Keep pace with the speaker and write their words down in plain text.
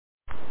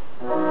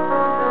Good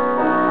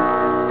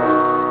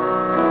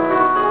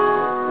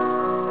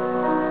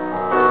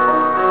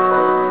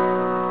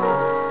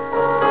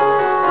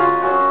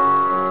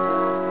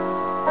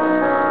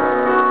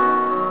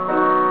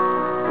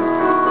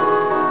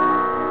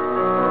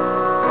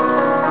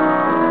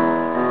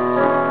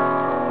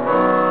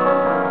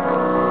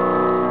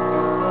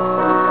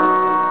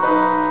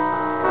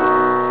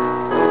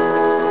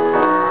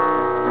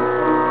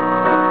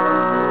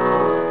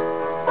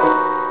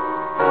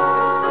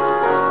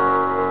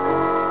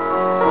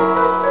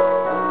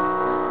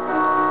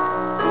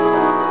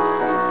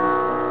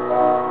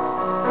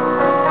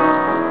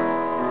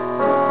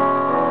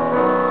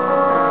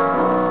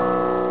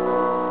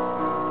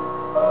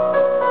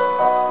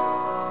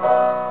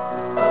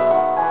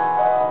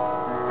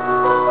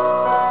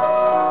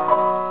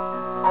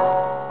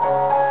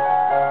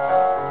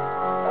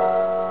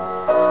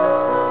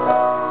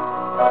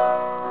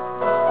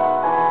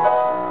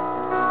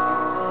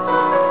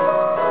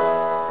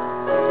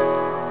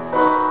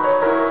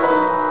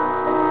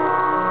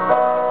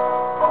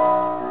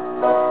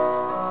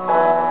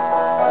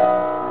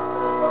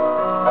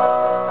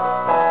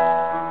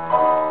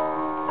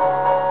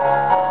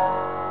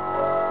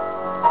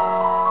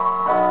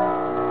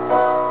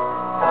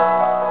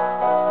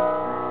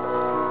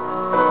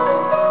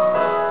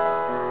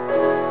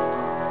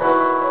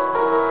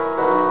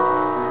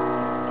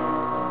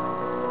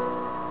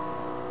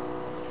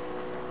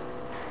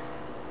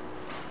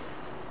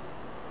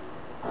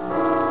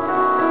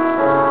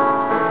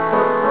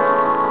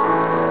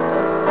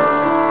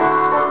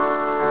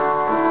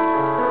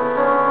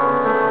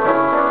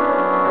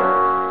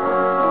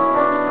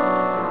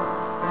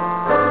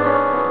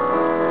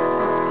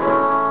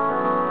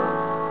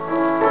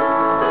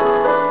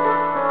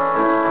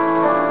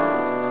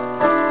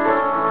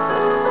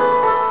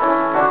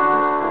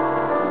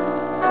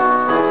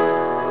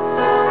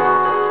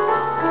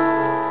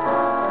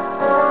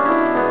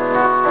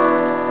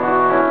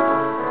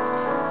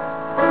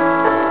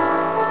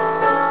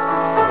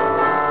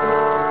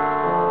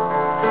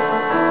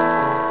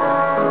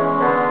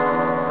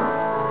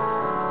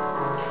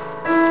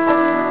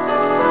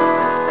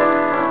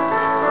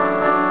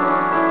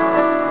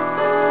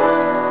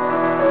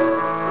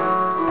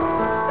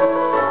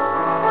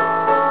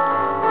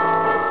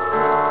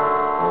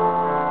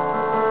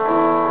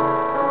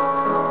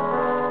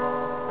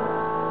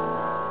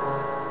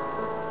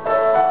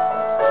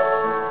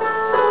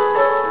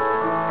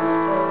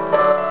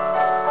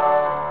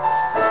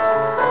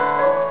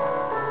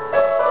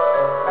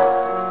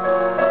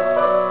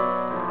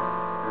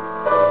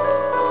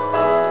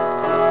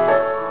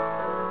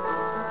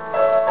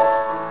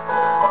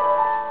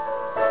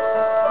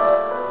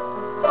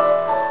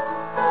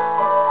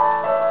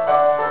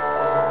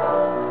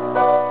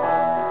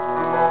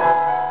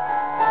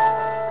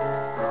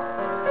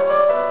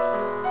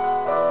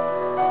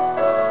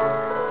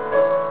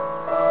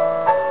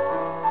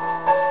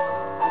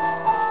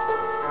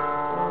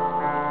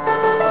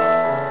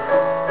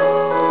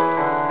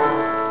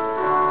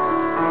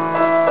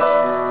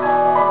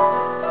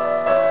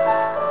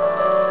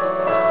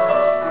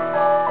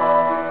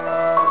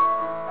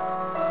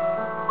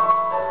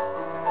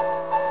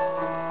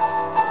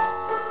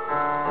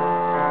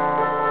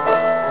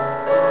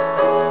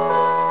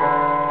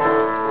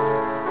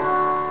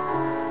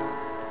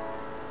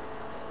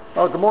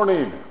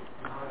morning.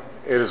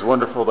 It is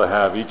wonderful to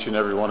have each and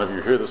every one of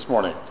you here this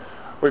morning.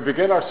 We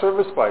begin our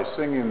service by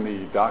singing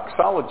the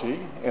doxology,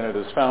 and it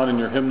is found in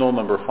your hymnal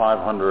number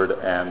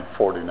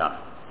 549.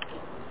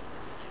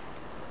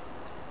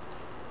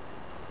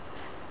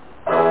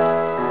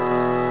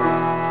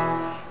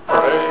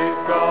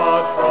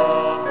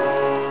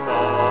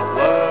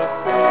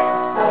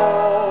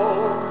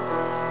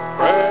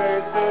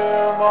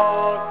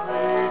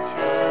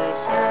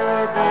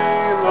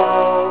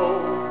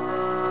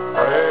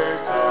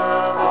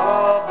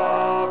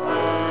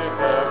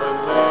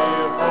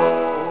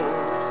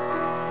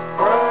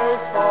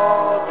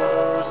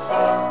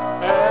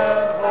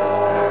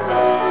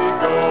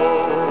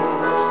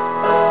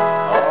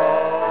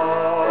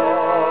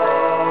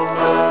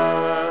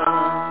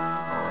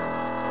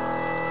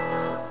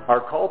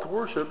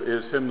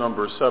 Is hymn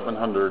number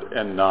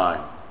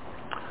 709.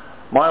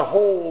 My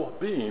whole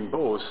being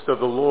boasts of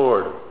the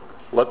Lord.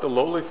 Let the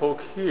lowly folk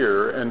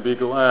hear and be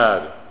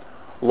glad.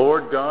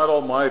 Lord God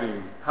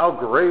Almighty, how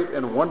great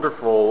and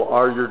wonderful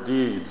are your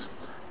deeds,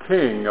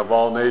 King of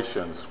all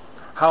nations.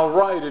 How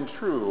right and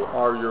true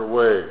are your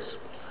ways.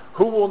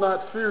 Who will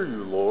not fear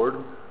you, Lord?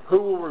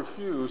 Who will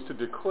refuse to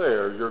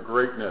declare your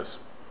greatness?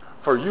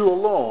 For you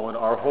alone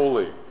are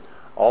holy.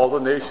 All the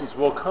nations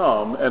will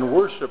come and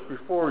worship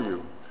before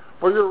you.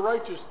 For your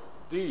righteous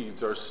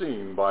deeds are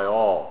seen by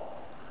all.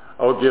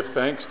 Oh, give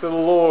thanks to the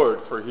Lord,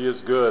 for he is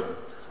good,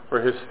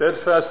 for his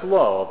steadfast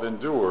love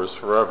endures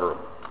forever.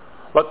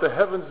 Let the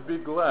heavens be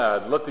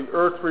glad, let the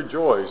earth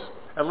rejoice,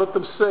 and let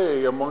them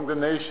say among the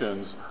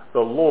nations, the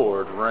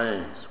Lord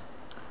reigns.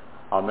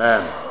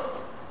 Amen.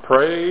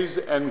 Praise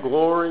and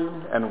glory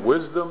and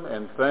wisdom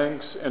and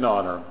thanks and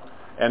honor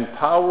and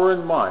power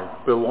and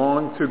might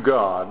belong to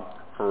God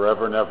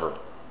forever and ever.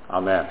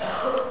 Amen.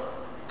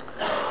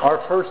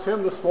 Our first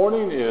hymn this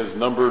morning is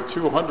number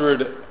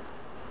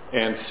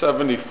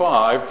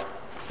 275,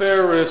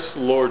 Fairest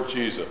Lord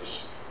Jesus.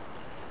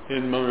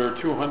 Hymn number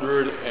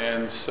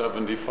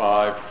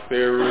 275,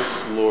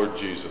 Fairest Lord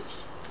Jesus.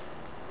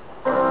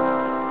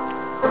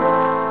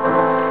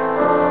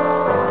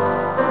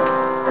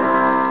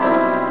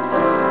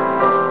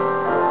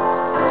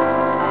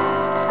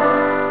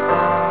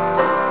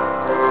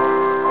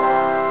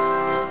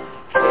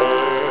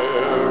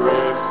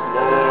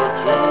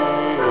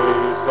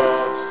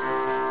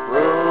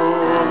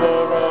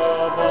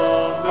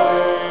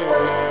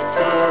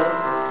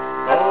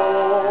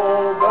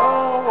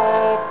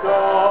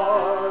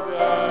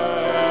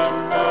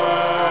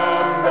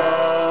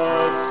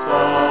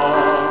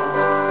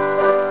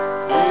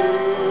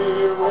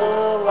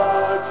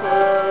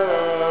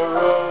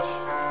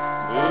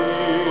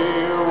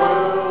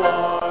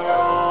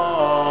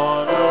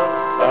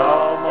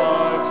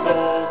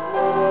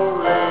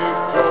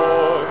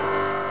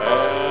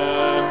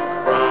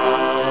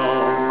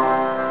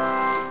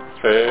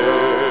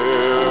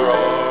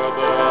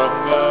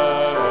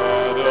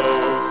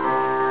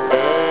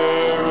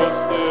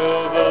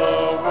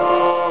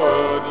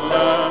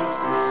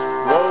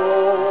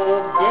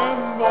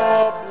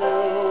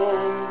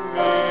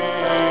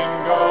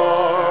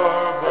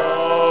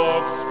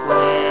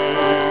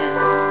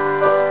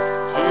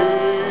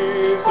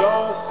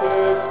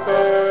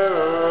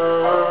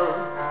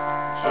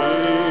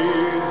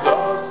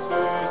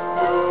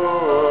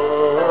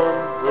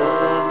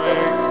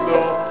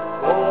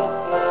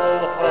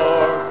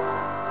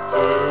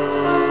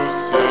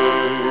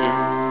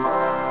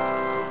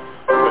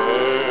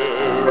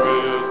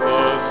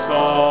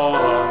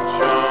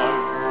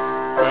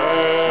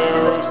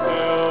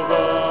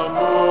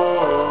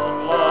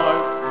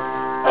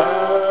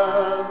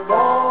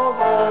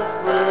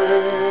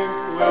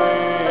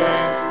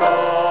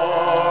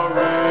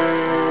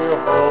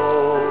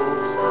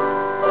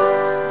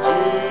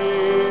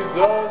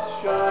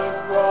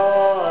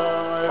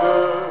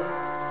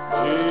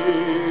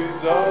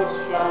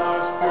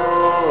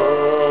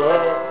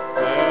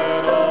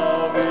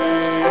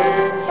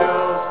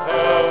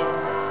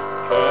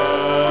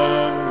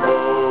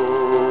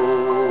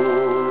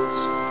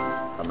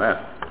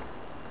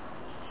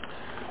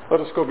 Let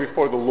us go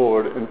before the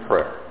Lord in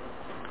prayer.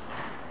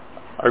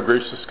 Our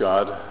gracious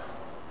God,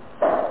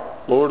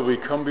 Lord, we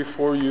come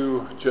before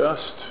you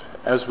just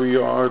as we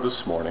are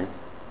this morning.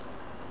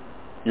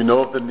 You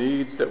know of the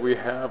needs that we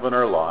have in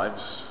our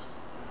lives,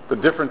 the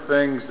different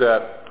things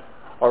that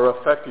are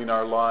affecting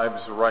our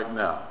lives right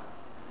now,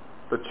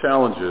 the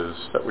challenges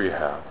that we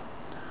have,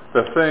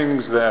 the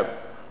things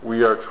that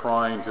we are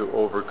trying to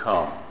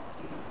overcome,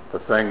 the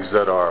things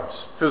that are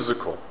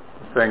physical,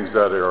 the things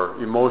that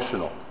are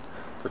emotional,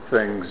 the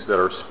things that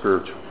are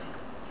spiritual.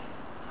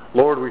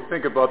 Lord, we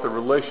think about the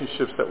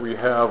relationships that we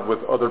have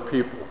with other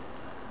people.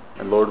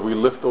 And Lord, we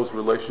lift those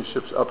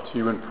relationships up to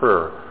you in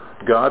prayer.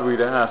 God,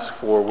 we'd ask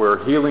for where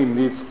healing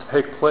needs to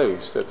take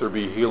place, that there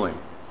be healing.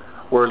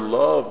 Where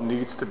love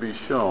needs to be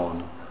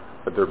shown,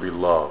 that there be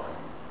love.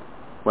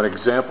 When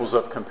examples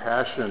of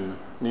compassion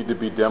need to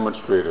be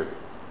demonstrated,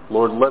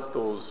 Lord, let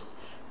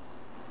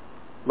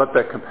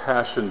that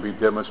compassion be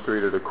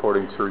demonstrated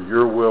according to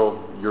your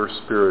will, your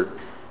spirit,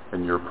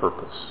 and your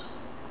purpose.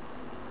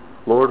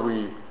 Lord,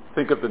 we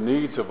think of the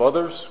needs of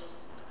others.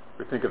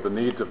 We think of the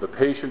needs of the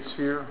patients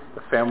here,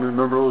 the family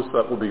members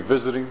that will be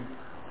visiting,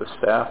 the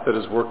staff that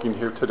is working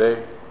here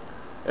today.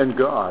 And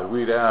God,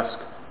 we'd ask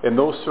in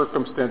those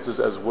circumstances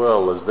as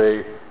well as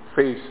they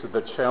face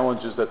the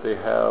challenges that they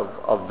have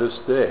of this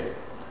day,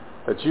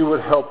 that you would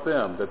help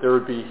them, that there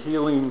would be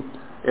healing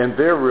in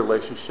their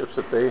relationships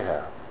that they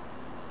have,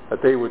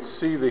 that they would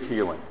see the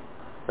healing,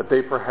 that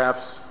they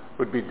perhaps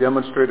would be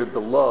demonstrated the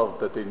love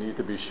that they need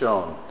to be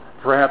shown.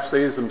 Perhaps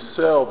they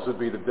themselves would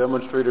be the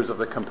demonstrators of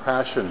the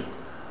compassion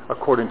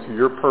according to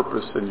your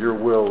purpose and your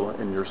will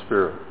and your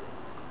spirit.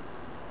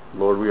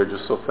 Lord, we are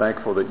just so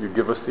thankful that you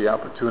give us the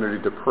opportunity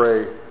to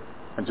pray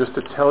and just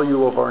to tell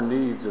you of our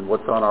needs and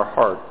what's on our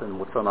heart and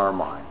what's on our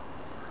mind.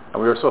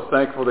 And we are so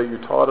thankful that you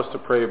taught us to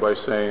pray by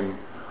saying,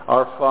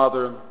 Our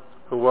Father,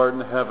 who art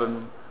in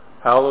heaven,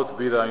 hallowed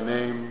be thy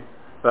name.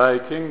 Thy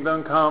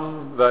kingdom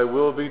come, thy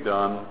will be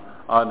done,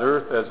 on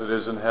earth as it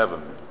is in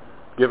heaven.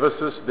 Give us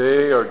this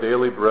day our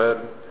daily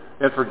bread,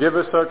 and forgive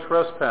us our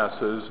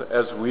trespasses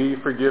as we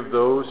forgive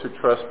those who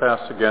trespass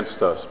against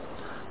us.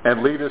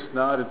 And lead us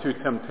not into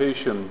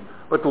temptation,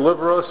 but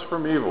deliver us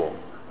from evil.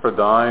 For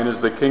thine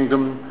is the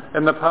kingdom,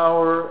 and the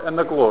power, and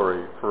the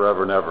glory,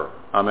 forever and ever.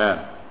 Amen.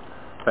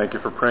 Thank you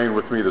for praying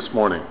with me this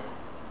morning.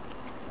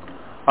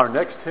 Our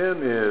next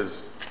hymn is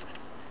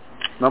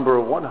number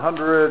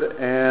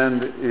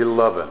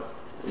 111.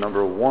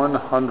 Number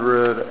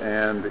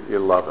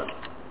 111.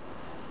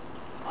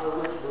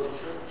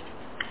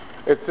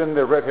 It's in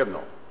the red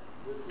hymnal.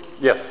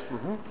 Yes.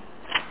 Mm-hmm.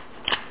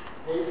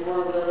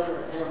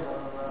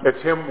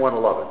 It's hymn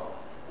 111.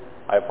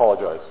 I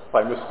apologize if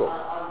I misspoke.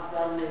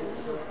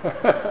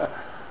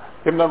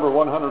 Hymn number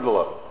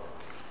 111.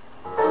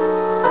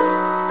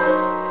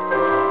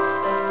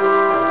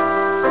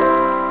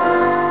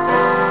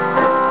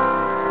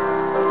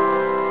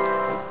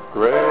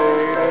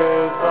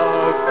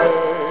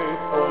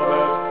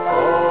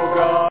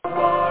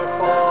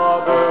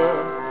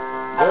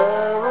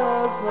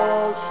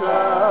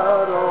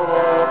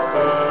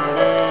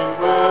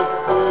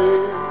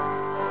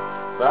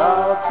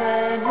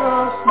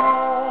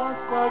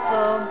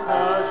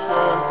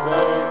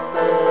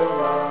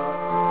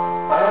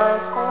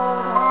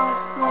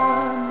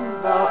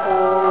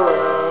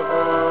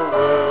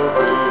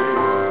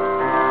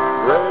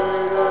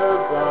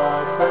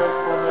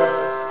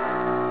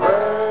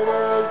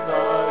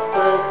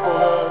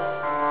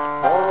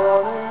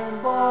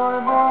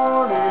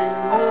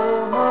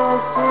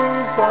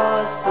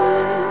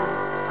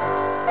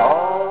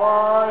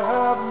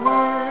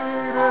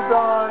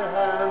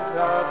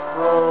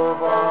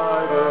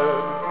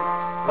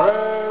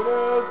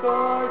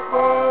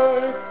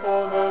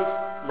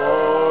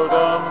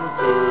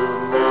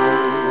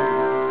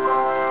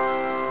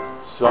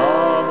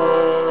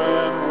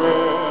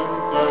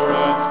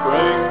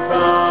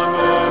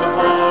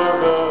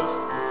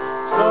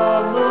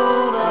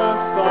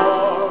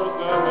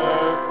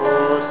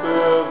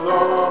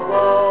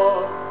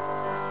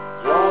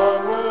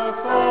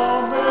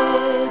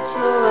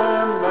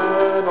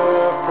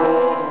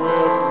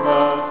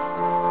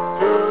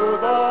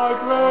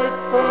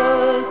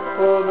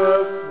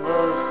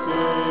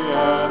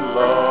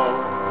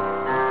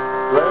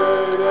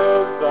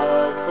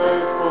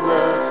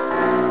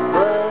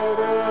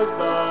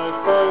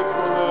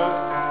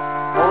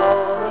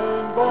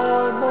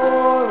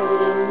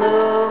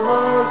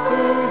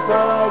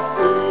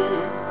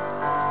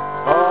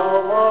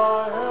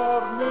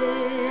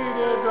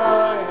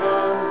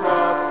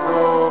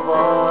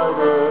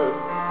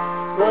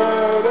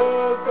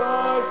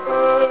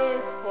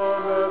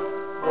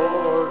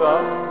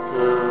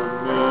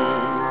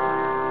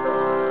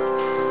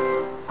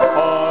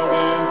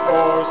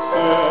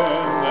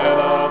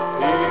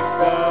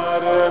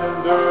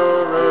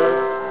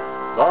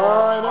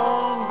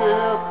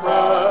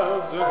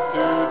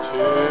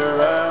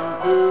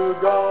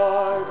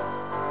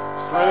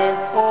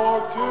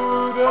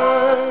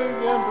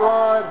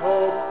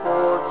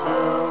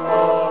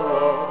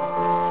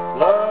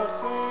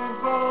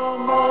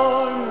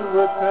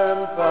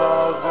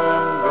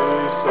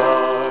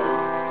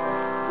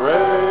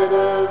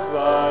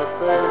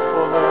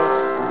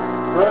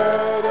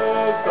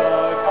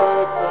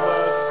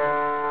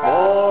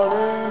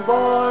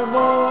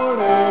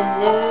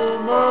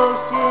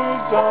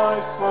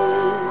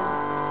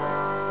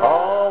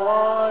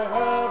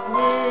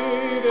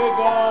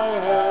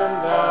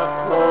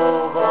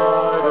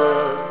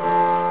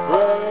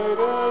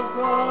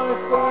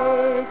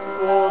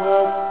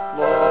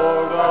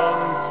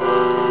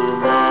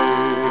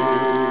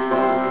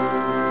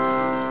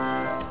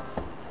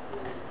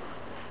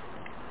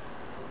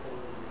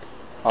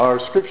 Our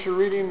scripture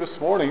reading this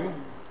morning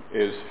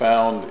is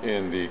found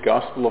in the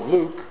Gospel of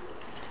Luke,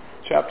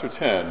 chapter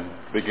 10,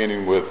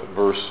 beginning with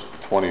verse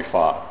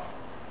 25.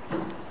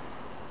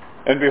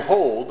 And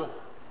behold,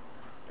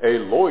 a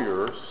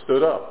lawyer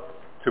stood up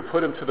to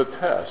put him to the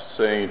test,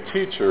 saying,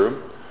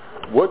 Teacher,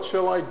 what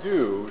shall I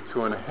do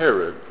to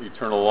inherit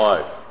eternal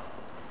life?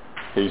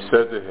 He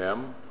said to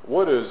him,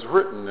 What is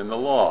written in the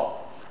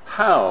law?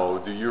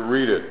 How do you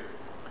read it?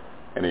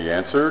 And he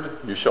answered,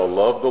 You shall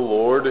love the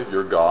Lord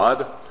your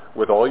God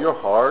with all your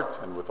heart,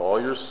 and with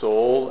all your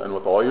soul, and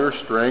with all your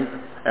strength,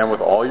 and with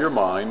all your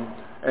mind,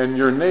 and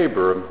your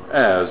neighbor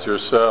as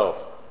yourself.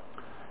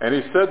 And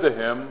he said to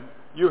him,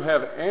 You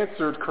have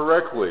answered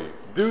correctly.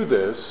 Do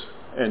this,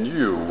 and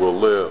you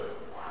will live.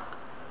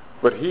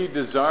 But he,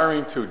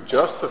 desiring to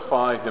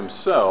justify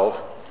himself,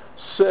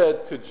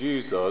 said to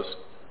Jesus,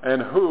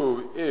 And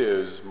who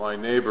is my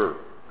neighbor?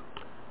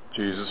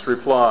 Jesus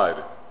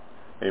replied,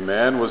 A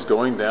man was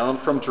going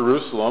down from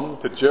Jerusalem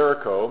to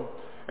Jericho,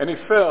 and he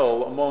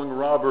fell among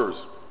robbers,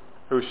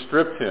 who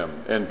stripped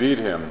him and beat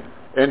him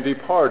and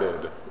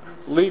departed,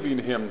 leaving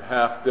him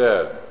half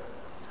dead.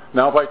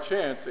 Now by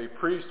chance a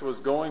priest was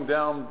going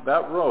down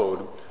that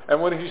road,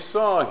 and when he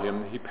saw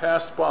him, he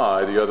passed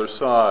by the other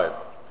side.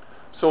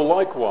 So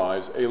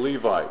likewise a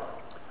Levite,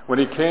 when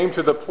he came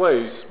to the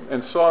place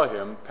and saw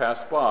him,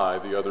 passed by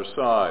the other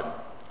side.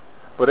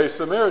 But a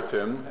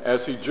Samaritan, as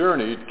he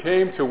journeyed,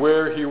 came to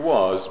where he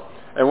was,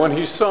 and when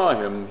he saw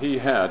him, he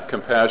had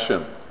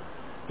compassion.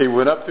 He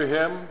went up to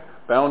him,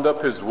 bound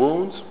up his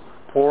wounds,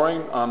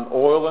 pouring on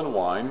oil and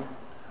wine.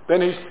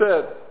 Then he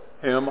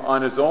set him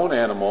on his own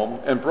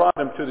animal and brought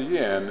him to the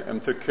inn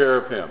and took care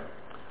of him.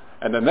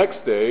 And the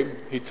next day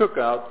he took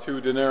out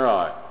 2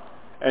 denarii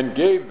and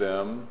gave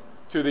them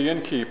to the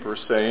innkeeper,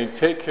 saying,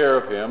 Take care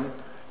of him,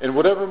 and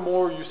whatever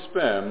more you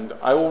spend,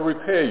 I will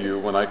repay you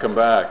when I come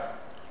back.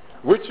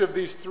 Which of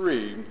these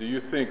 3 do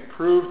you think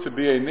proved to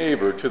be a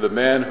neighbor to the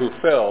man who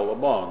fell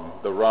among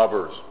the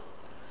robbers?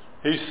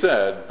 He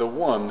said, The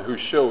one who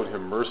showed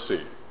him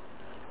mercy.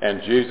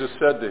 And Jesus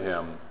said to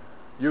him,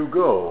 You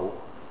go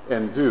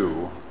and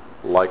do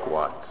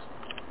likewise.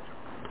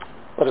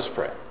 Let us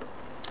pray.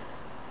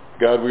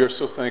 God, we are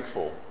so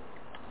thankful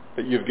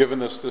that you've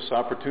given us this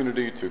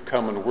opportunity to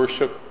come and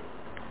worship,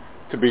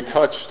 to be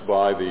touched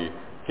by the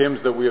hymns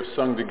that we have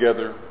sung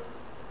together,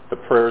 the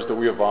prayers that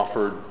we have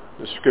offered,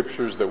 the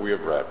scriptures that we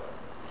have read.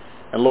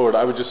 And Lord,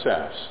 I would just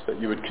ask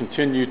that you would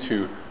continue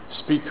to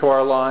speak to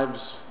our lives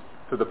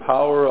through the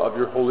power of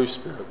your Holy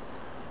Spirit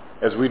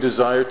as we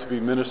desire to be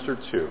ministered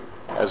to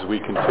as we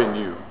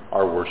continue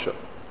our worship.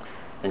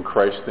 In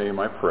Christ's name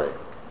I pray.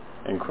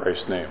 In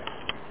Christ's name.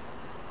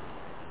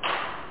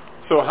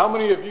 So how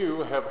many of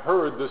you have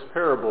heard this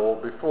parable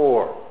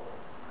before?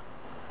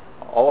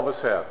 All of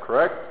us have,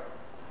 correct?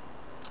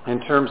 In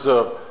terms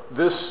of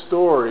this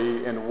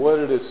story and what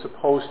it is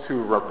supposed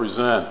to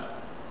represent.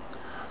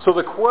 So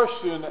the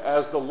question,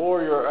 as the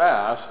lawyer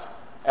asked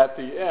at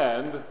the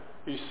end,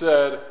 he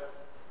said,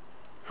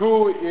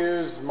 "Who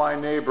is my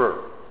neighbor?"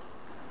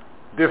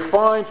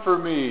 Define for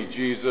me,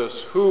 Jesus,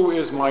 who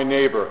is my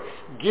neighbor?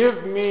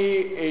 Give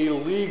me a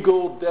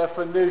legal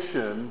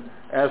definition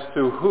as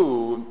to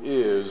who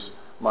is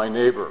my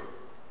neighbor.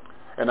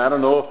 And I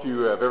don't know if you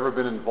have ever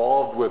been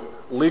involved with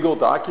legal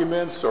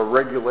documents or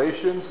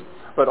regulations,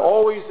 but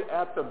always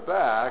at the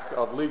back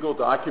of legal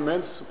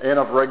documents and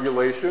of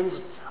regulations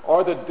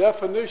are the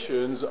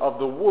definitions of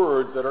the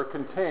words that are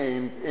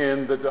contained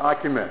in the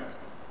document.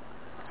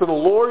 So the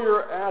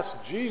lawyer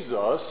asked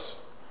Jesus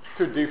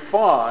to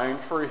define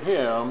for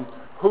him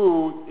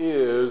who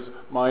is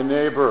my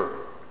neighbor.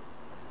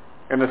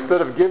 And instead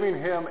of giving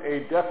him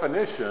a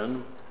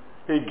definition,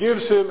 he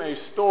gives him a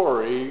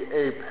story,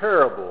 a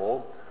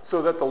parable,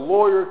 so that the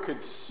lawyer could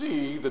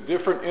see the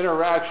different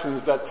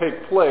interactions that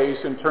take place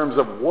in terms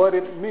of what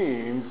it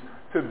means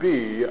to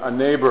be a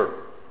neighbor.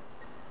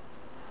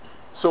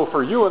 So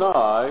for you and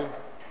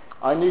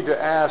I need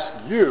to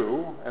ask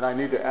you, and I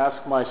need to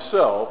ask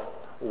myself,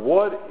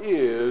 what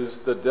is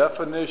the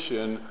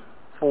definition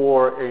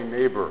for a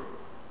neighbor?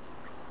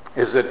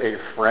 Is it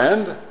a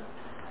friend?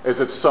 Is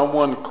it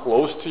someone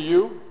close to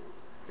you?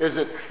 Is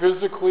it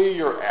physically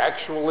your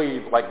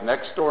actually like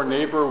next door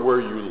neighbor where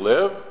you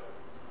live?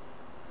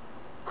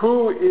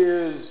 Who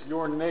is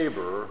your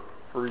neighbor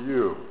for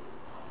you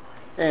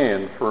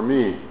and for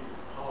me?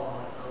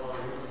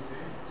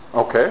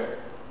 Okay,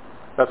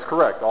 that's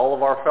correct. All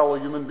of our fellow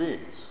human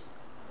beings.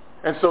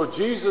 And so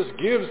Jesus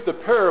gives the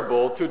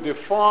parable to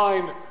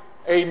define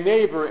a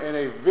neighbor in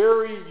a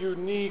very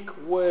unique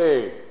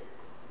way.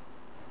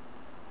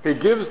 He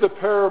gives the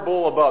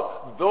parable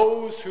about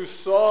those who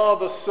saw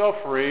the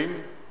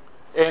suffering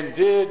and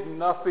did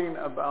nothing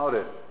about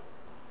it.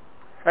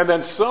 And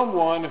then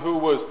someone who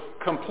was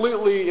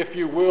completely, if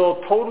you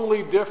will,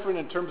 totally different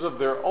in terms of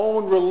their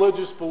own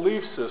religious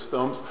belief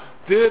systems,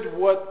 did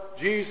what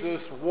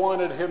Jesus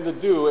wanted him to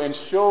do and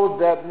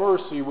showed that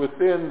mercy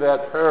within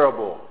that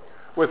parable,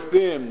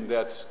 within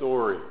that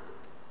story.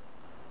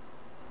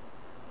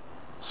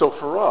 So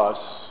for us,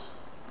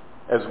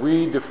 as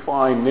we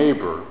define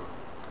neighbor,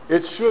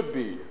 it should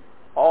be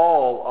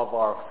all of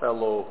our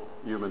fellow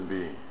human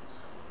beings.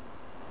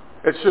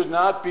 It should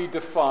not be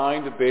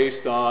defined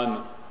based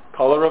on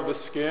color of the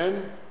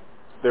skin,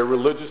 their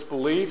religious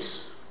beliefs,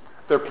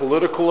 their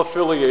political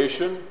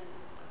affiliation.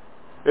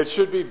 It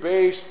should be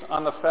based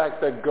on the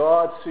fact that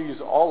God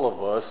sees all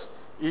of us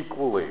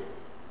equally,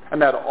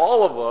 and that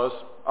all of us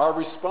are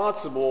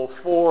responsible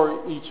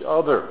for each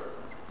other,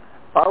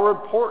 our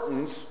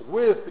importance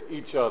with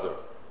each other.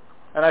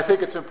 And I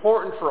think it's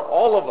important for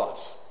all of us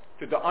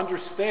to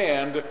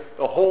understand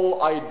the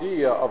whole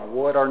idea of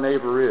what our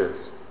neighbor is.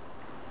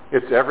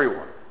 It's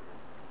everyone.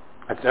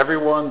 It's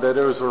everyone that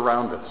is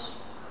around us,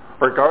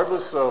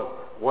 regardless of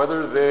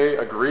whether they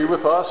agree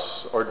with us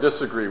or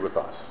disagree with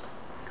us,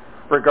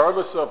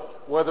 regardless of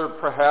whether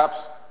perhaps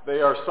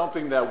they are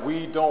something that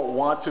we don't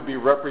want to be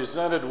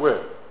represented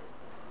with.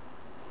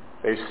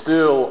 They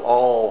still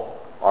all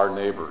are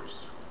neighbors.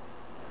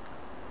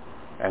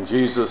 And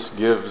Jesus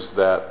gives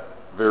that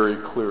very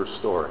clear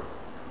story.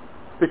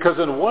 Because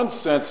in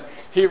one sense,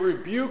 he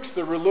rebukes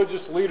the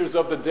religious leaders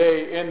of the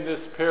day in this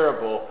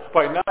parable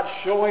by not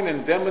showing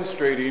and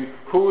demonstrating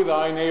who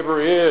thy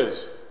neighbor is,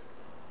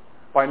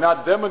 by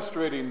not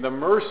demonstrating the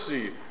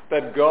mercy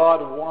that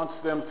God wants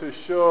them to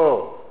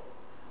show.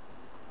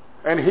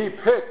 And he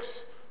picks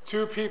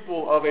two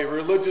people of a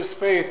religious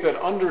faith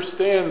that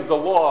understands the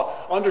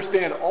law,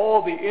 understand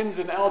all the ins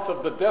and outs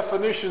of the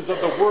definitions of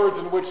the words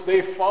in which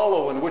they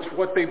follow and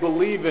what they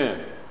believe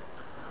in.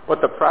 But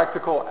the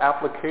practical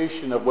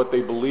application of what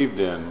they believed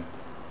in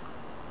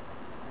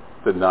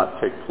did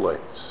not take place.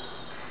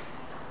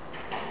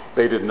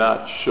 They did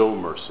not show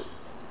mercy.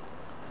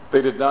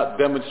 They did not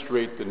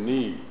demonstrate the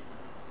need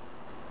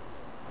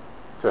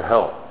to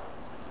help,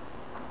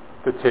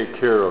 to take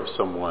care of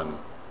someone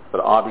that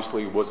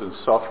obviously was in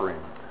suffering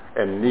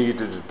and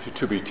needed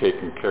to be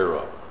taken care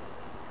of.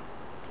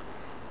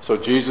 So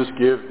Jesus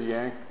gives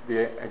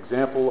the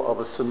example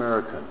of a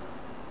Samaritan,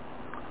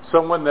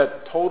 someone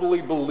that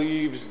totally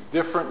believes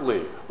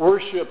differently,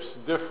 worships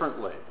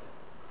differently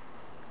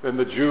than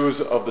the Jews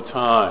of the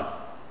time.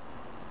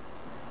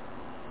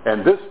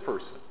 And this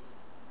person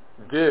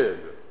did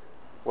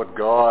what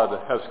God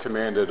has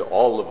commanded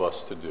all of us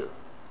to do,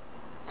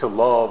 to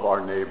love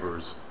our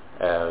neighbors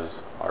as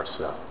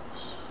ourselves.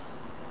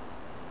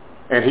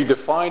 And he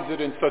defines it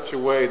in such a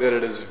way that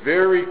it is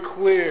very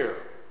clear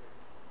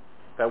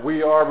that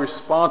we are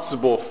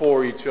responsible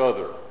for each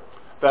other,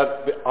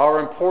 that our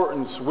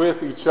importance with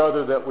each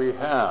other that we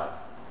have,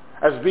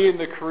 as being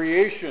the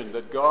creation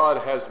that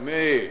God has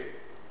made.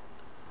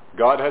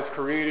 God has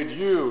created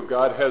you,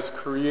 God has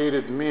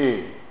created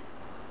me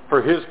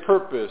for his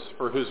purpose,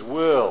 for his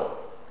will.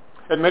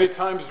 And many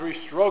times we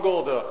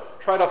struggle to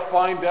try to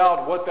find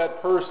out what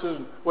that purpose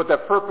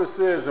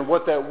is and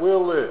what that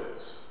will is.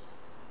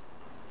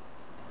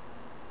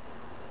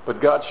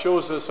 But God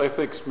shows us, I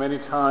think, many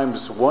times,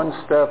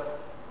 one step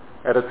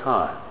at a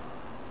time,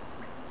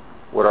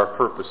 what our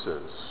purpose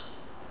is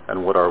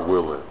and what our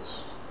will is.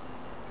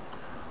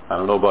 I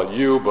don't know about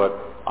you, but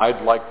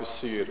I'd like to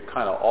see it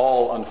kind of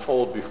all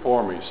unfold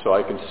before me so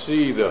I can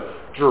see the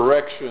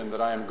direction that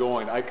I am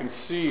going. I can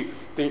see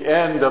the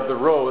end of the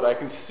road. I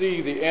can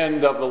see the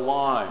end of the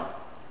line.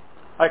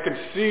 I can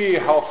see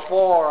how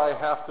far I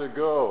have to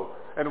go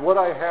and what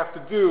I have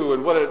to do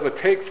and what it would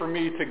take for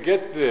me to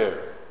get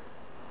there.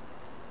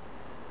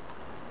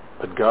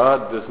 But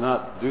God does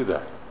not do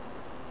that.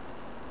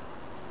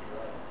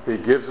 He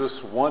gives us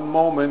one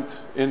moment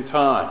in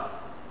time.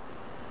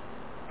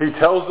 He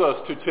tells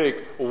us to take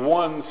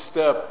one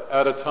step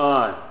at a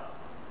time.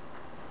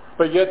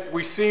 But yet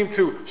we seem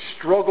to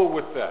struggle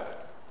with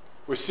that.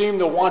 We seem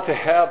to want to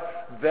have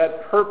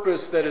that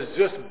purpose that is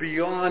just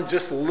beyond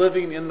just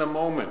living in the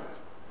moment.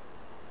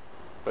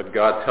 But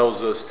God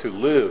tells us to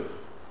live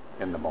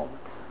in the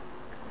moment,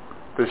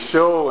 to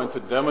show and to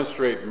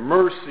demonstrate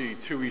mercy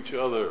to each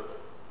other,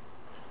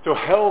 to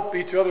help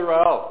each other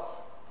out,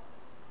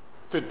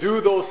 to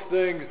do those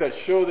things that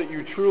show that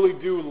you truly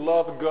do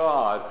love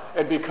God.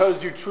 And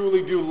because you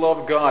truly do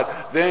love God,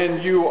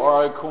 then you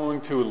are going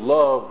to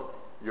love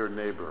your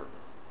neighbor,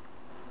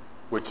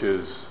 which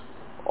is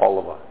all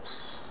of us.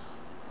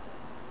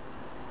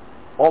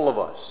 All of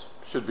us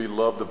should be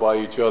loved by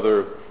each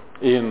other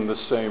in the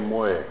same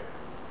way.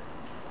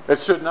 It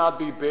should not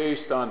be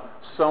based on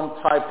some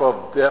type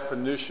of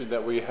definition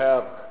that we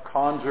have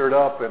conjured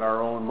up in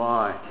our own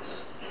minds.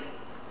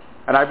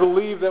 And I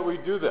believe that we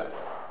do that.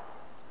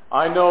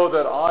 I know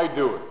that I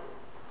do it.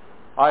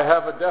 I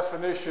have a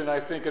definition, I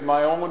think, in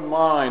my own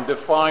mind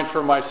defined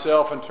for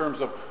myself in terms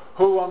of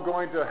who I'm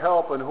going to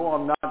help and who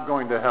I'm not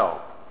going to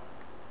help.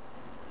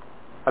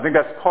 I think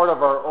that's part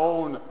of our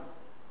own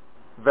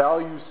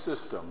value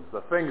systems,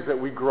 the things that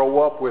we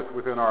grow up with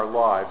within our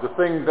lives, the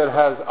things that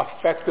has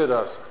affected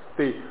us,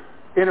 the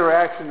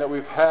interaction that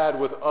we've had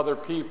with other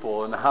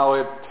people and how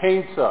it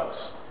taints us,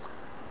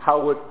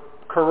 how it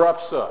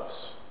corrupts us,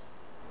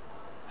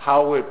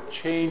 how it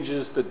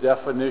changes the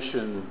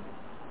definition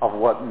of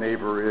what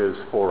neighbor is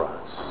for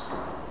us.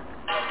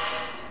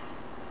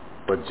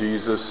 But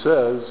Jesus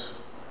says,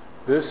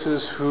 this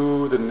is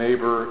who the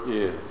neighbor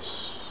is.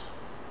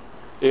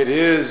 It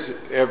is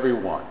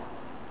everyone.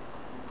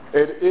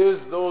 It is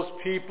those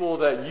people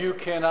that you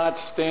cannot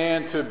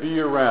stand to be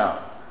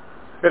around.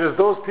 It is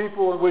those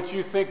people in which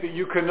you think that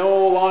you can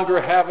no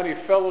longer have any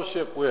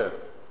fellowship with.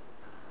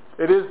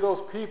 It is those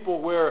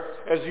people where,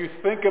 as you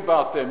think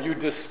about them, you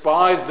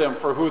despise them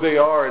for who they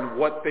are and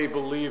what they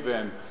believe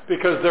in,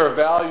 because their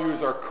values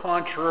are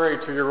contrary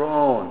to your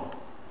own.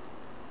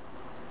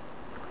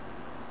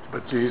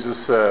 But Jesus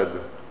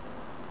said,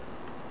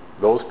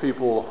 those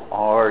people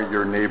are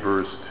your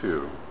neighbors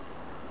too.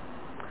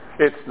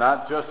 It's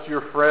not just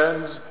your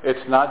friends.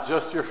 It's not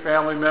just your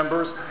family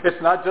members.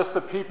 It's not just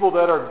the people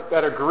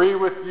that agree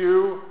with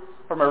you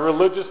from a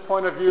religious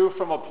point of view,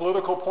 from a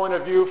political point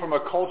of view, from a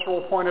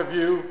cultural point of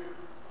view.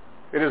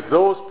 It is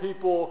those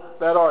people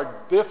that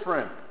are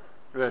different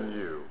than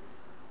you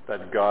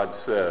that God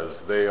says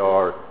they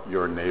are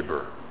your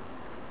neighbor.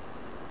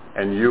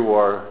 And you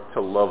are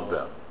to love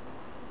them.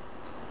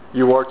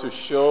 You are to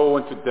show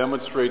and to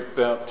demonstrate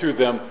to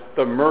them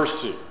the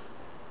mercy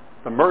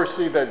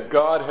that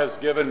God has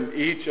given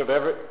each of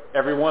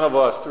every one of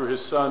us through his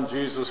Son,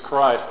 Jesus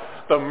Christ,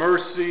 the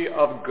mercy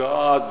of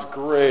God's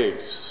grace.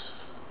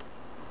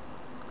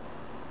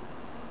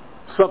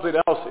 Something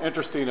else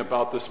interesting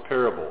about this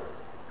parable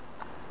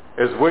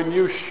is when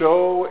you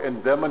show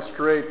and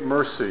demonstrate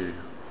mercy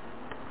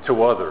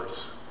to others,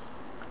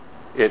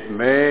 it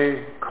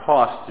may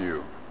cost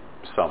you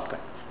something.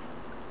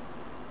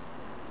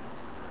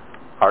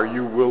 Are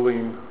you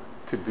willing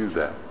to do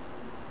that?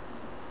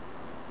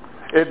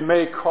 It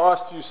may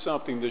cost you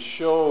something to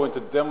show and to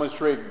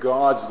demonstrate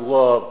God's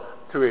love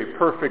to a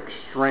perfect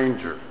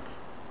stranger.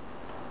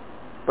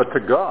 But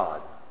to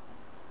God,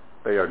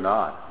 they are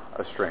not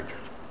a stranger.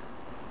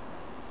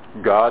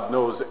 God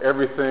knows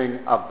everything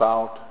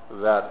about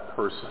that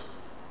person.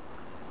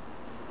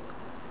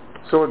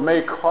 So it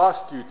may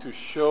cost you to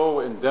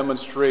show and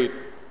demonstrate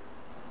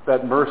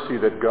that mercy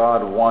that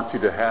God wants you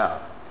to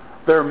have.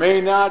 There may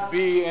not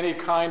be any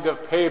kind of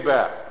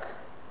payback.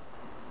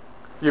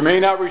 You may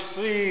not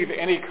receive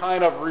any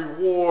kind of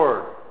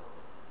reward.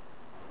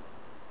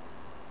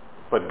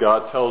 But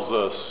God tells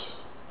us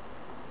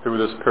through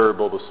this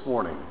parable this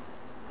morning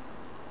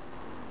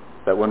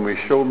that when we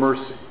show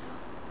mercy,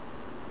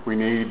 we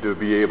need to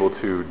be able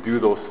to do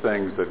those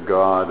things that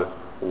God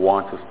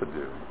wants us to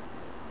do.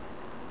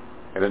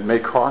 And it may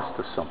cost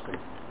us something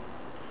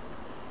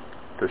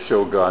to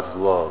show God's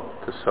love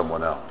to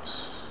someone else.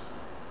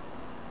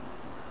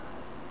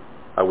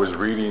 I was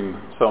reading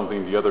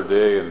something the other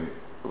day, and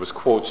it was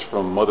quotes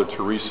from Mother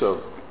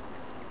Teresa.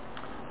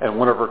 And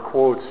one of her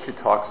quotes, she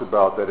talks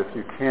about that if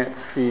you can't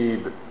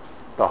feed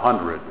the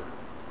 100,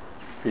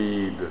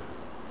 feed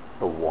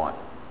the one.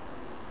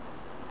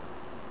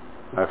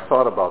 And I've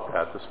thought about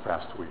that this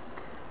past week.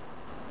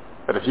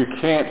 That if you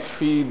can't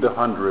feed the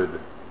 100,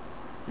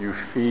 you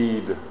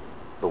feed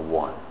the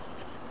one.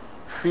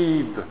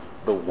 Feed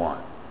the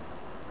one.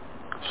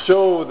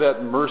 Show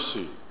that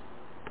mercy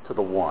to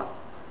the one.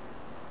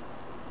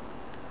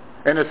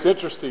 And it's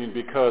interesting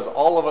because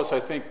all of us,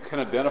 I think, can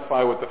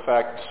identify with the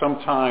fact that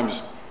sometimes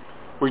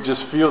we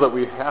just feel that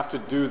we have to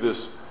do this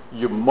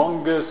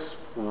humongous,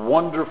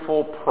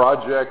 wonderful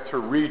project to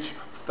reach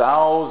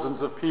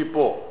thousands of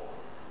people.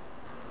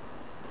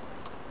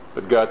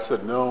 But God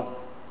said, no,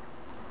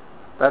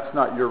 that's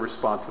not your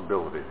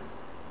responsibility.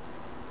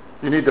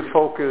 You need to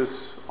focus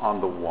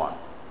on the one.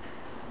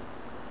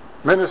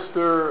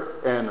 Minister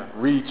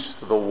and reach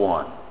the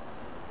one.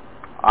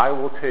 I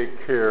will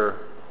take care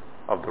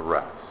of the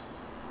rest.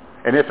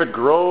 And if it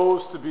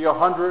grows to be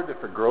 100,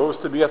 if it grows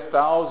to be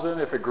 1,000,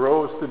 if it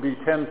grows to be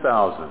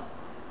 10,000,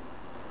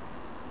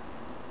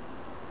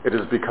 it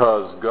is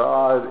because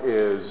God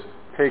is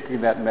taking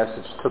that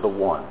message to the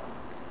one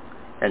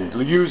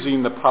and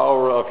using the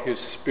power of His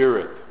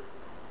Spirit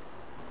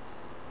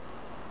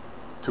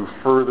to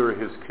further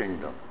His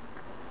kingdom,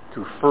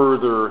 to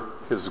further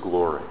His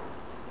glory.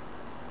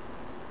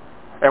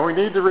 And we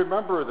need to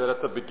remember that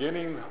at the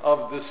beginning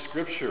of this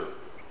scripture,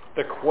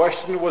 the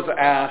question was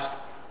asked,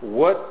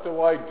 what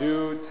do I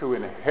do to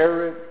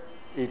inherit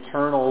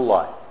eternal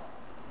life?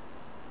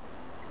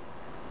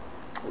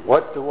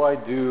 What do I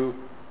do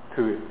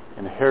to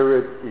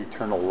inherit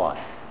eternal life?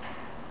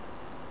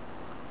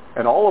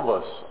 And all of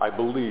us, I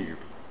believe,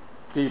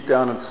 deep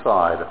down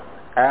inside,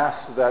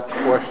 ask that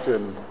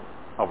question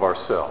of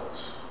ourselves.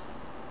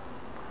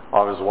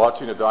 I was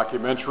watching a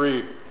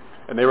documentary,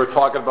 and they were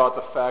talking about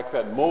the fact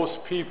that most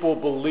people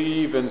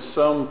believe in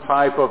some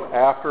type of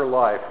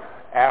afterlife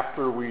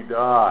after we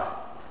die.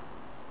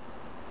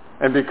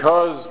 And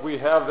because we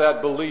have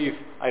that belief,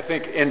 I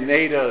think,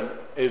 innate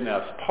in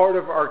us, part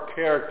of our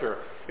character,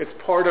 it's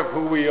part of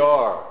who we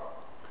are,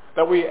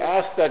 that we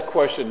ask that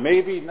question,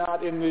 maybe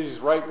not in these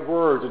right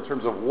words in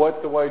terms of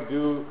what do I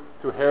do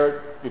to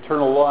inherit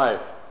eternal life,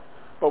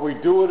 but we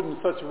do it in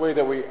such a way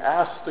that we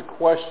ask the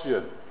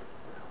question,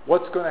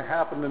 what's going to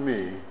happen to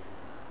me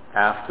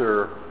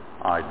after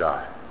I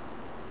die?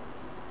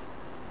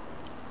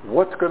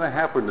 What's going to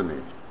happen to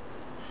me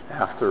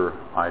after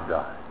I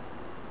die?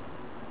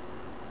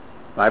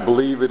 And I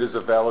believe it is a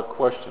valid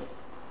question.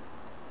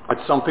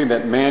 It's something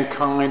that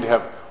mankind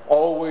have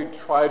always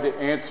tried to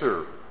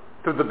answer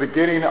to the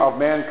beginning of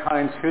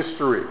mankind's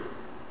history.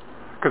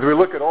 Because we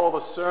look at all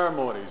the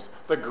ceremonies,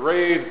 the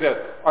graves that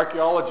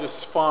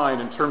archaeologists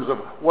find in terms of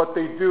what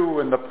they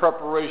do in the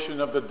preparation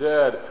of the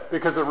dead,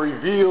 because it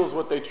reveals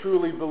what they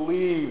truly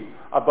believe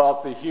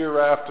about the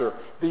hereafter,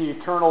 the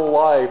eternal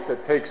life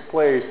that takes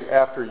place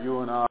after you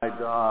and I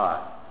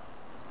die.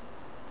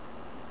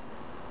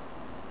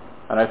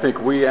 And I think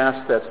we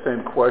ask that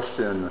same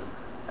question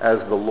as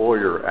the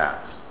lawyer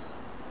asked.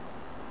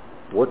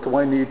 What do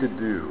I need to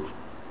do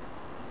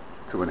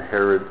to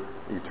inherit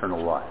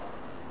eternal life?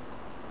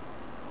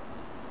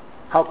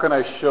 How can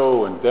I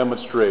show and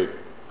demonstrate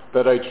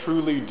that I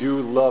truly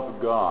do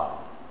love God?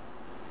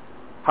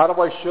 How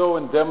do I show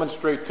and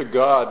demonstrate to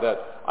God that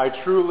I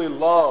truly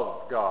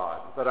love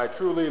God, that I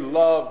truly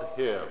love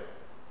Him,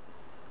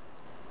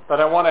 that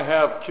I want to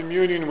have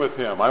communion with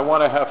Him, I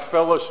want to have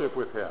fellowship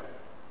with Him,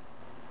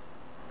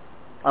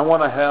 I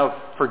want to have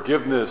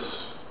forgiveness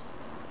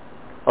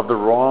of the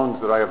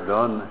wrongs that I have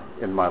done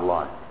in my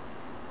life.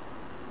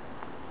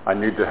 I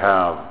need to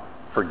have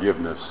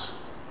forgiveness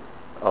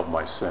of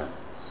my sins.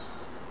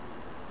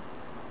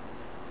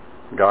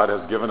 God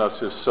has given us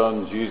His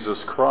Son, Jesus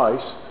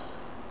Christ,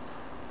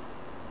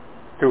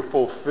 to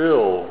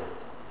fulfill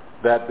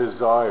that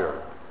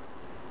desire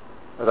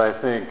that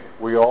I think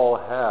we all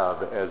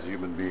have as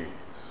human beings.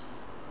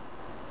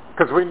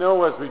 Because we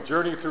know as we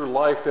journey through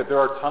life that there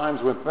are times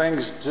when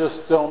things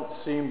just don't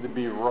seem to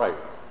be right.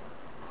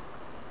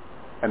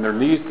 And there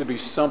needs to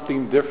be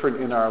something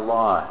different in our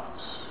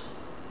lives.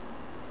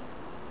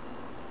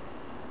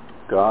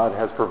 God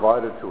has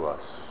provided to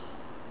us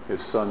His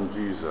Son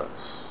Jesus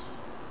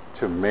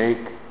to make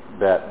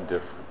that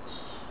difference.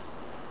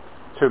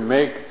 To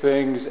make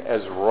things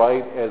as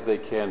right as they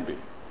can be.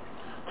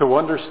 To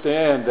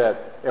understand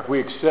that if we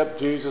accept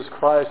Jesus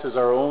Christ as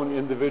our own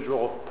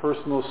individual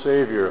personal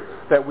Savior,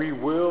 that we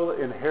will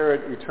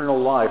inherit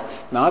eternal life,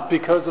 not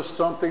because of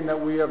something that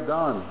we have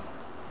done,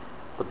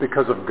 but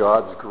because of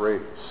God's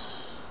grace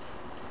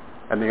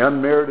and the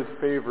unmerited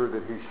favor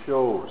that He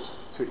shows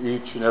to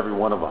each and every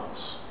one of us.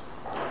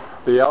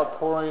 the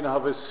outpouring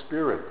of His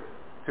Spirit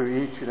to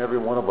each and every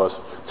one of us,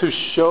 to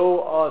show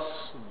us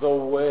the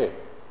way,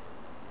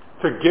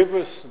 to give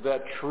us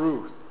that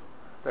truth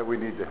that we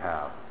need to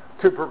have,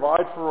 to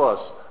provide for us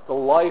the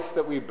life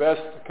that we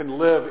best can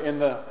live in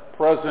the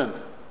present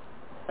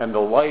and the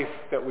life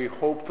that we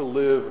hope to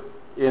live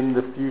in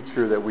the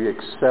future that we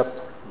accept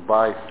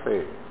by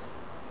faith.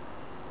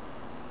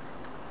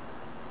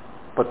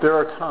 But there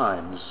are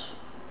times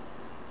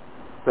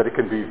that it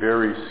can be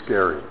very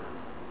scary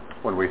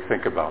when we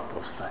think about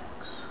those things.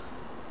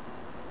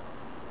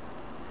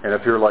 And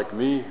if you're like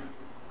me,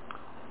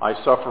 I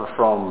suffer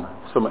from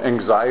some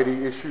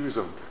anxiety issues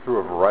through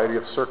a variety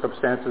of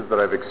circumstances that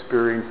I've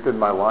experienced in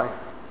my life.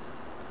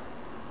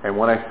 And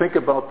when I think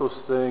about those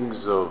things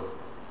of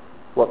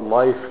what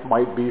life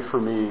might be for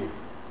me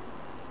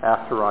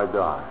after I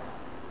die,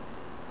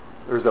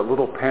 there's that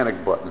little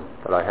panic button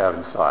that I have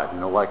inside.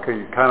 Like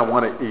you kind of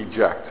want to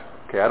eject.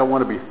 Okay, I don't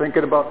want to be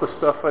thinking about this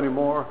stuff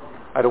anymore.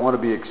 I don't want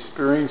to be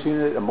experiencing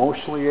it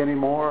emotionally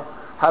anymore.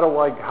 How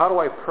do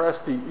I press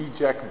the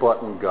eject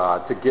button,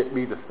 God, to get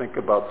me to think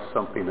about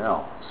something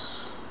else?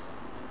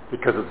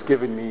 Because it's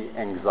giving me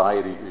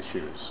anxiety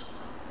issues.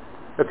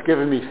 It's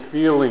giving me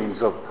feelings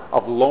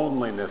of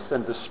loneliness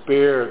and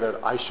despair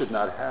that I should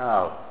not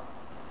have.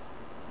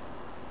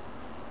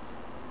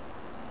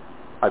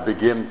 I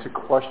begin to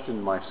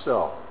question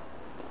myself.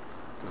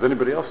 Does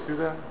anybody else do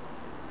that?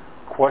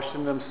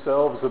 Question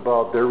themselves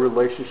about their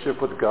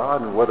relationship with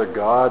God and whether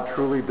God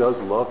truly does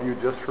love you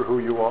just for who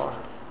you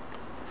are.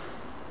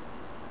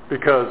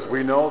 Because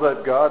we know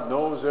that God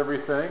knows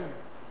everything.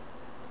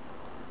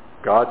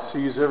 God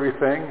sees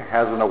everything,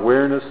 has an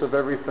awareness of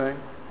everything.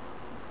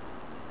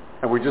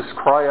 And we just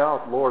cry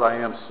out, Lord, I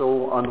am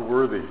so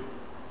unworthy.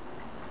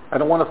 I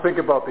don't want to think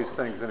about these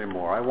things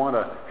anymore. I want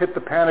to hit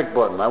the panic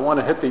button. I want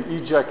to hit the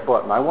eject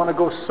button. I want to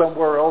go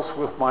somewhere else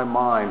with my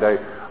mind.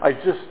 I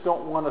just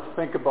don't want to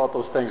think about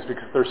those things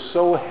because they're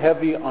so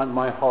heavy on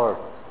my heart.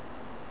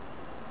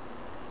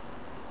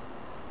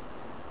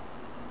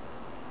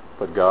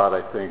 But God,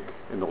 I think,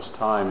 in those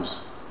times,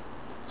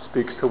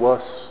 speaks to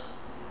us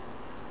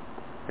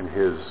in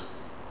His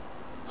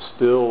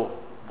still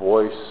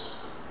voice,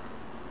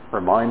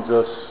 reminds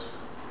us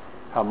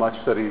how much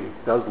that He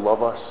does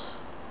love us.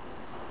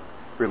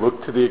 We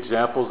look to the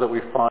examples that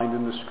we find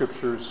in the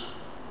Scriptures.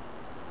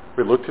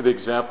 We look to the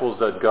examples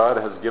that God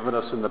has given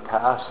us in the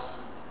past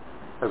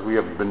as we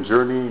have been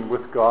journeying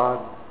with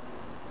God,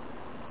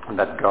 and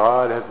that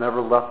God has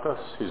never left us.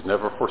 He's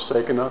never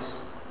forsaken us.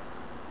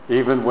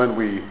 Even when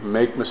we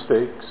make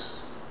mistakes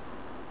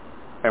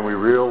and we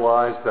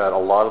realize that a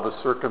lot of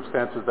the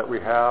circumstances that we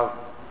have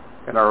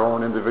in our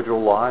own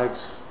individual lives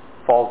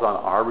falls on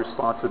our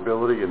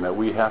responsibility and that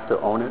we have to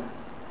own it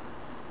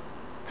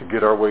to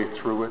get our way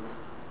through it.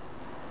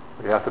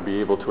 We have to be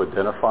able to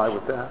identify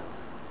with that.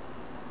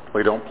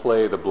 We don't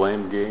play the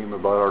blame game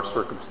about our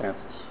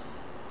circumstances.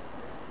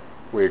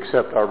 We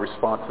accept our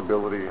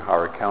responsibility,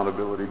 our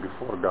accountability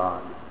before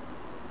God.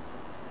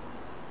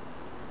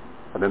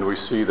 And then we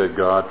see that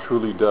God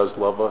truly does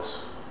love us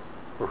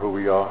for who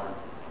we are.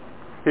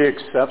 He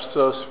accepts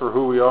us for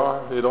who we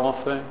are in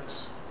all things.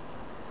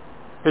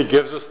 He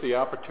gives us the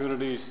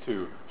opportunities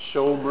to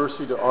show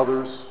mercy to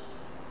others,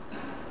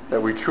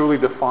 that we truly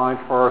define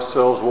for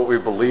ourselves what we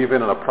believe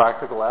in a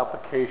practical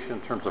application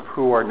in terms of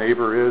who our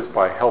neighbor is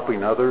by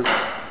helping others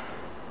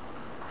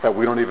that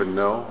we don't even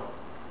know.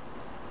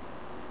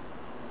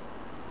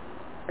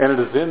 And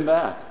it is in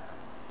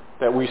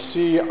that we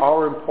see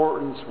our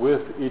importance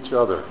with each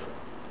other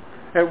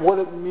and what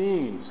it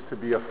means to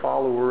be a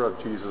follower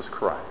of Jesus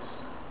Christ.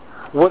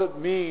 What it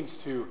means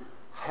to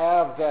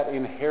have that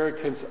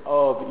inheritance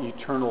of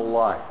eternal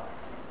life.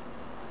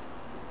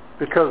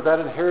 Because that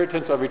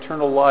inheritance of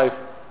eternal life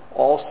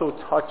also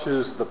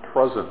touches the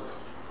present,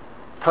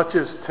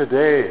 touches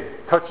today,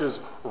 touches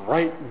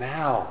right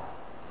now.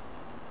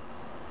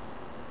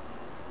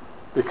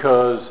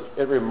 Because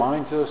it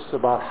reminds us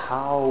about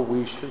how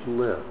we should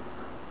live.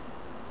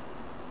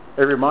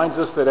 It reminds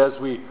us that as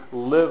we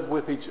live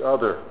with each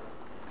other,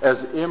 as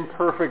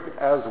imperfect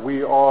as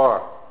we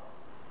are,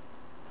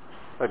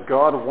 that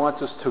God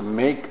wants us to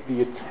make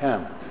the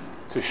attempt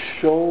to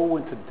show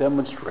and to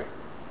demonstrate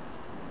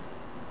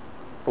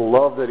the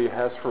love that He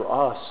has for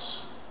us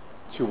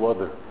to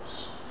others.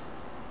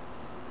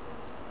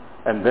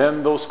 And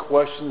then those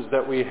questions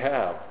that we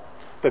have,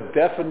 the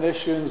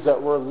definitions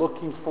that we're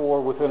looking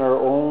for within our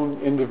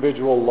own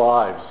individual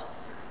lives,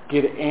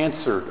 get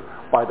answered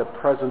by the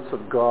presence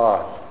of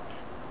God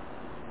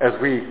as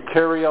we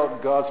carry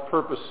out God's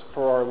purpose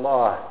for our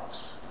lives,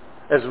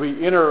 as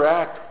we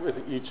interact with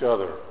each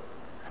other,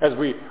 as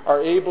we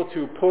are able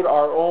to put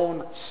our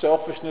own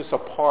selfishness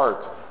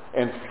apart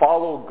and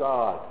follow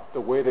God the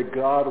way that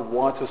God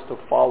wants us to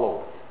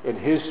follow in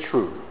His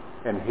truth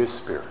and His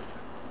Spirit.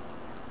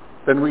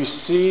 Then we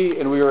see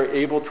and we are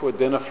able to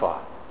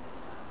identify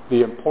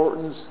the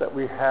importance that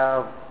we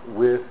have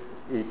with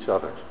each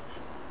other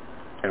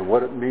and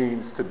what it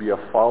means to be a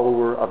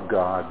follower of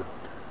God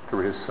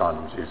through His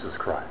Son, Jesus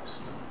Christ.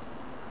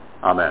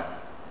 Amen.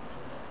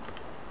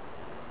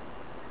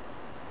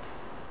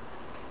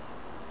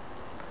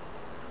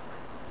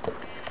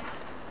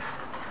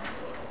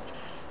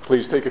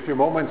 Please take a few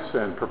moments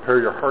and prepare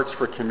your hearts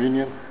for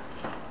communion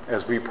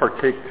as we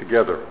partake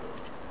together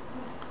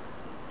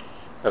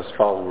as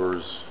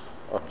followers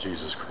of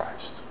Jesus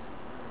Christ.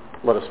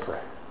 Let us pray.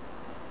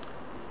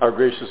 Our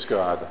gracious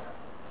God,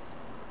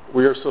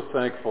 we are so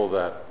thankful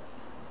that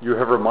you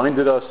have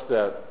reminded us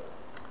that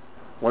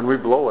when we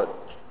blow it,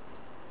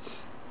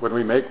 when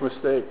we make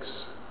mistakes,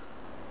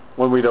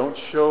 when we don't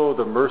show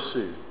the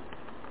mercy,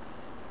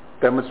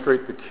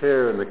 demonstrate the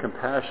care and the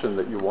compassion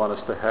that you want us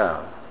to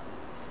have,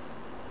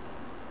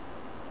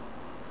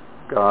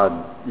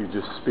 God, you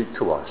just speak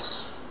to us.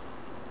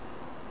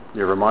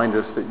 You remind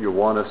us that you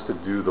want us to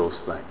do those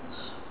things.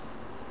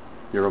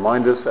 You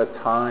remind us at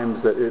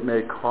times that it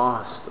may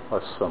cost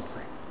us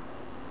something,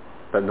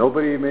 that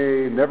nobody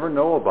may never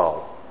know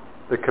about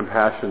the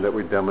compassion that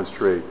we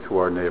demonstrate to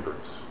our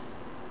neighbors.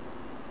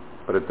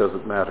 But it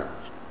doesn't matter.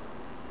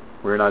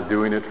 We're not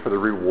doing it for the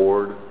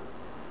reward.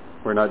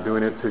 We're not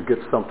doing it to get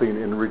something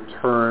in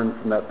return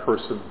from that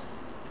person.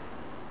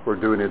 We're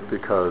doing it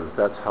because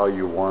that's how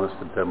you want us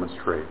to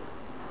demonstrate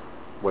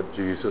what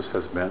Jesus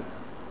has meant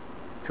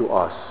to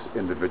us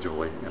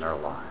individually in our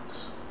lives.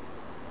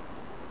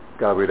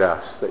 God, we'd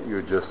ask that you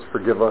would just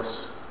forgive us.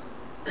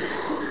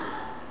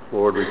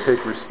 Lord, we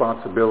take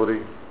responsibility.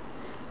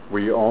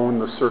 We own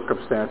the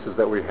circumstances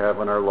that we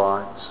have in our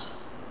lives.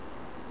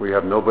 We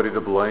have nobody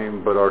to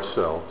blame but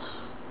ourselves.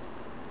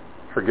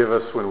 Forgive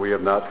us when we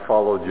have not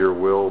followed your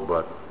will,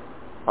 but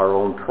our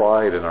own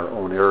pride and our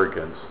own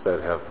arrogance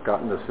that have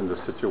gotten us into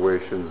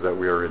situations that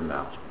we are in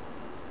now.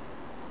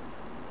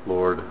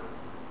 Lord,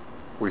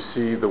 we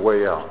see the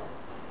way out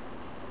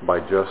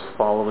by just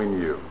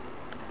following you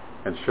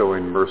and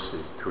showing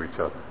mercy to each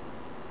other.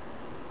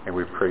 And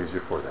we praise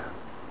you for that.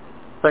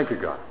 Thank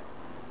you, God,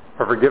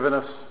 for forgiving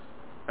us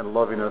and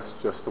loving us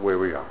just the way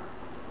we are.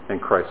 In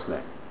Christ's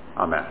name,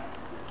 amen.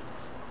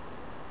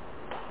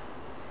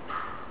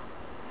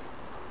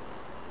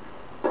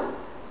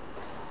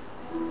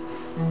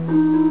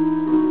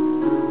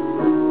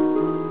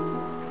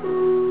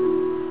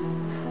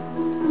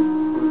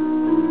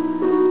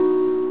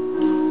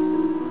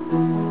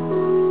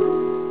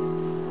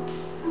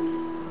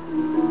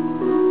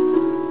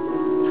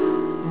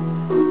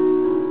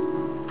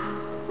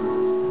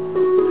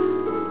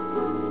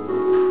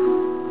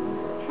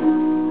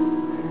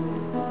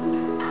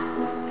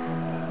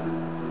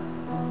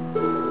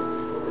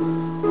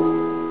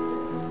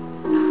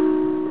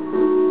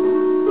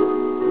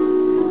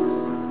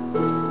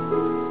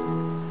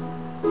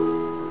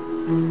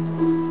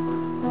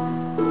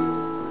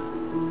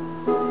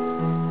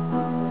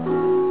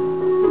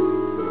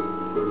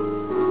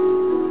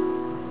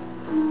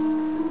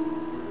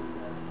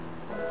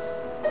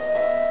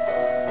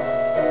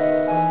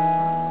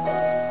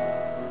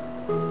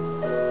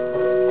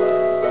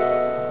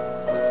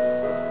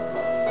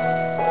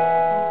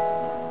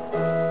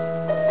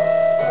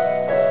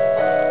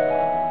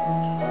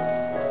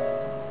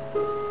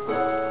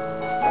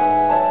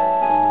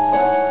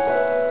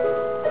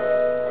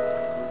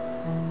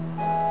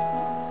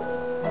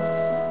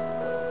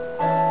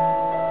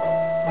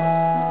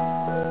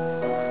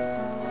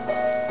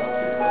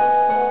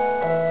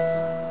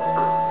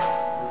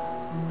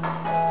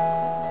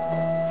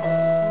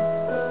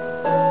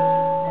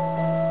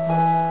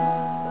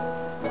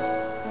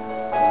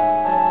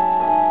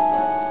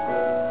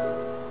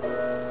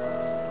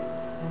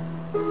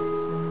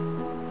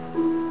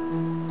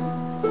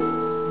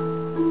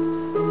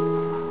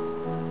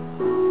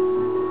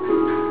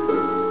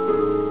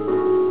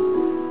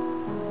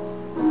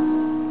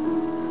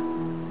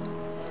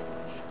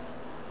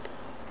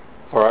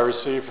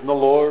 Received from the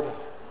Lord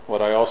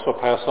what I also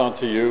pass on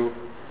to you.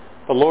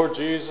 The Lord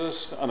Jesus,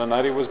 on the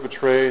night he was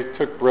betrayed,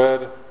 took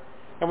bread,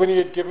 and when he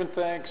had given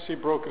thanks, he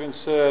broke it and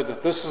said,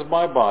 "This is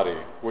my body,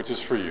 which is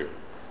for you.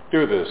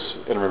 Do this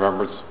in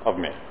remembrance of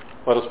me."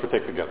 Let us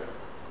partake together.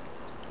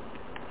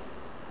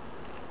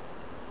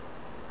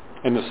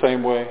 In the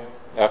same way,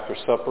 after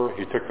supper,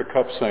 he took the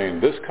cup, saying,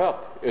 "This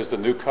cup is the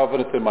new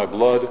covenant in my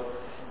blood.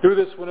 Do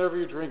this whenever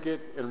you drink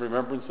it in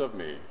remembrance of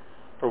me.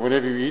 For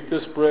whenever you eat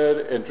this bread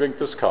and drink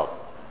this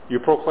cup, you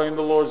proclaim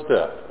the Lord's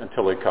death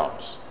until he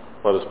comes."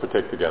 Let us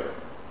partake together.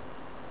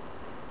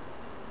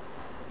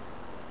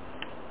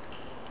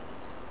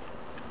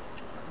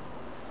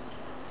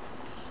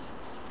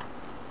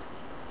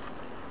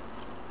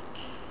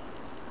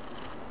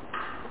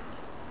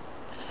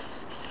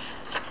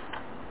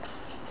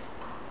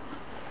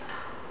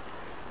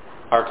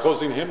 Our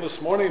closing hymn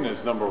this morning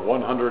is number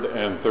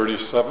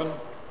 137,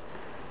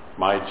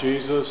 "My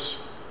Jesus,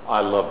 I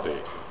Love Thee."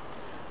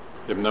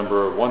 Hymn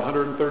number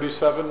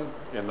 137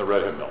 in the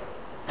red hymnal.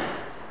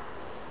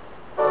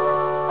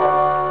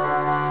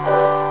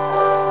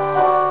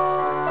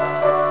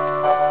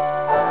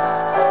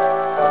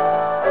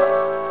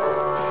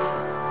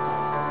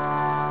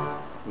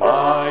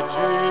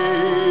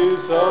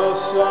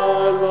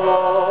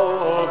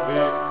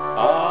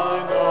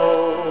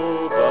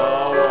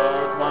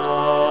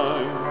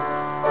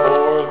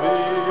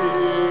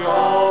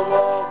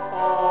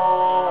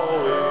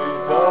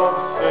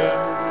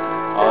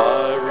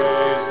 I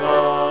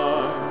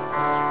resign.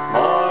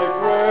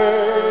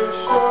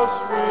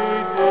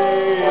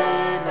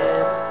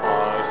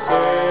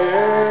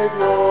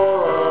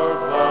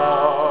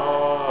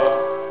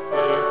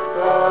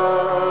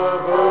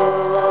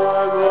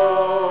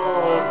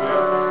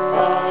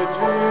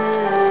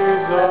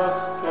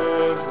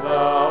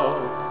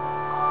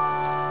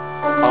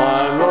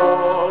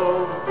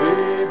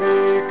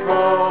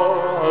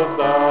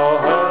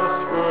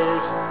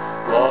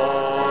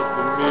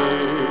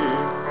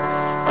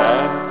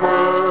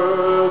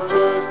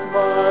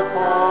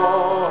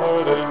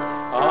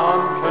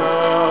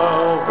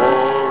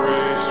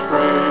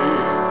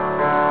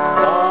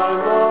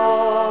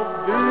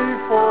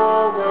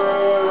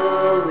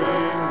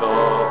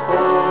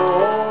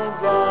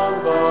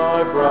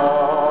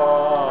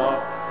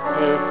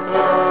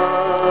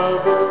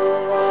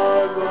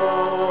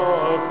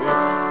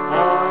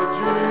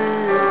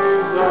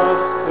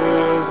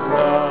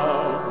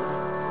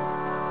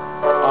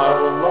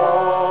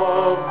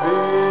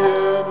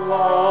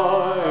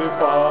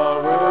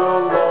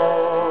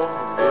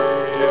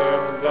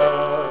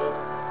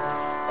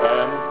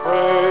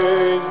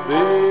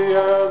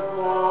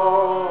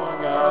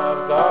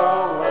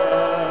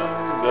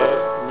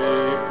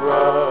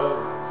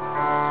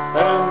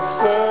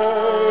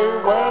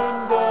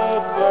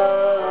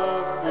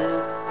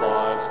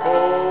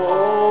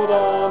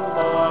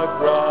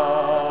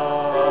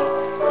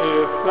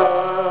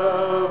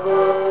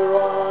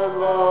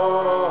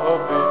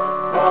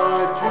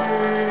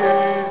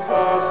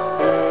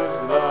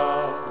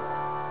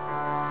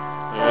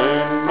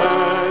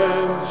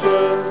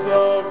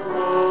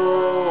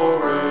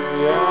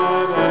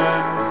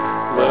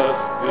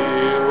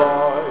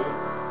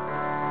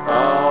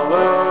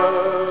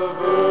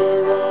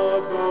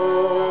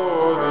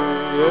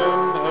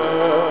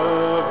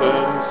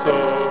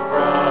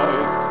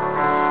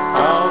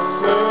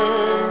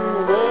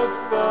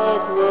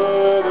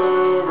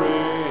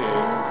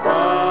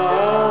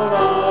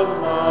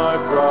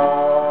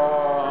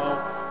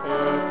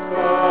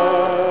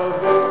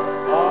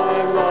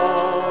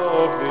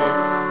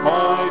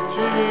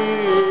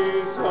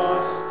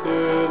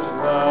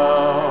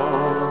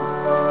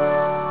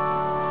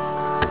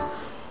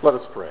 Let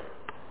us pray.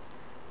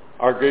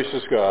 Our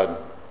gracious God,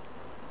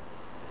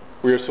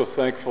 we are so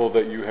thankful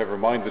that you have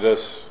reminded us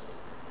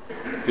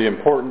the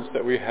importance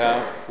that we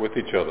have with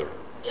each other.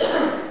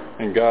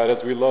 And God,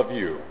 as we love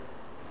you,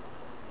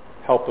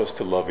 help us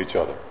to love each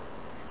other.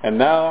 And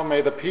now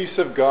may the peace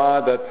of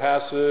God that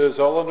passes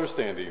all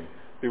understanding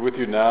be with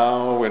you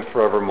now and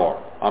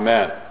forevermore.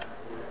 Amen.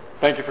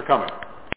 Thank you for coming.